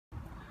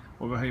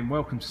Well, Raheem,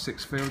 welcome to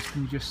Sixfields.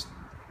 Can you just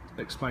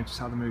explain to us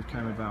how the move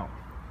came about?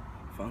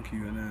 Thank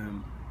you.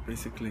 And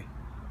basically,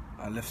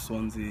 I left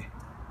Swansea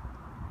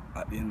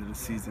at the end of the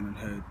season and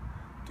heard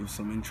there was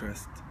some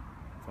interest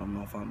from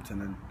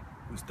Northampton, and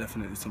it was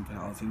definitely something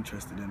I was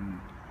interested in and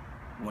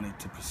wanted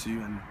to pursue.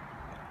 And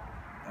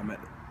I met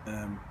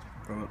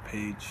Robert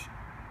Page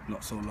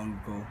not so long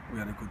ago. We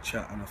had a good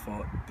chat, and I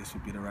thought this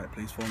would be the right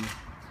place for me.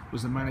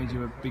 Was the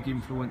manager a big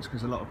influence?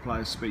 Because a lot of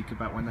players speak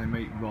about when they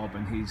meet Rob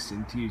and his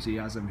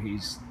enthusiasm,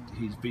 his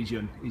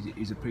vision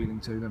is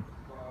appealing to them.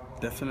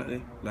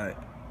 Definitely, like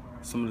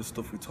some of the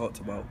stuff we talked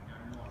about,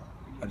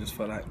 I just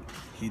felt like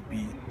he'd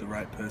be the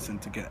right person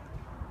to get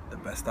the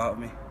best out of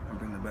me and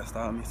bring the best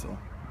out of me, so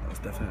that was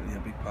definitely a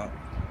big part.